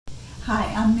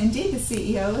Hi, I'm Mindy, the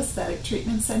CEO of Aesthetic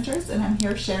Treatment Centers, and I'm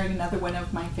here sharing another one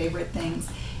of my favorite things.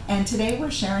 And today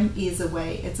we're sharing Eez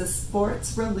Away. It's a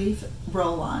sports relief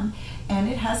roll-on, and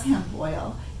it has hemp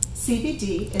oil.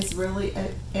 CBD is really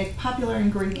a popular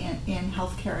ingredient in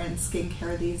healthcare and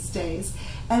skincare these days.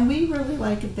 And we really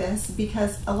like this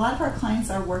because a lot of our clients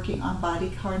are working on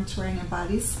body contouring and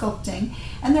body sculpting,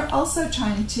 and they're also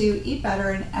trying to eat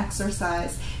better and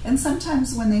exercise. And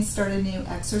sometimes when they start a new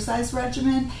exercise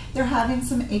regimen, they're having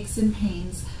some aches and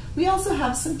pains. We also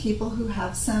have some people who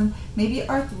have some maybe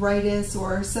arthritis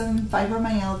or some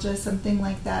fibromyalgia, something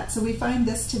like that. So we find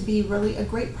this to be really a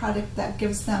great product that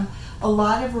gives them a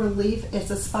lot of relief. It's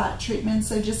a spot treatment,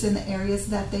 so just in the areas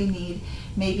that they need.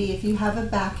 Maybe if you have a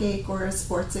backache or a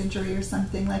sports injury or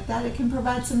something like that, it can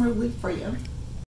provide some relief for you.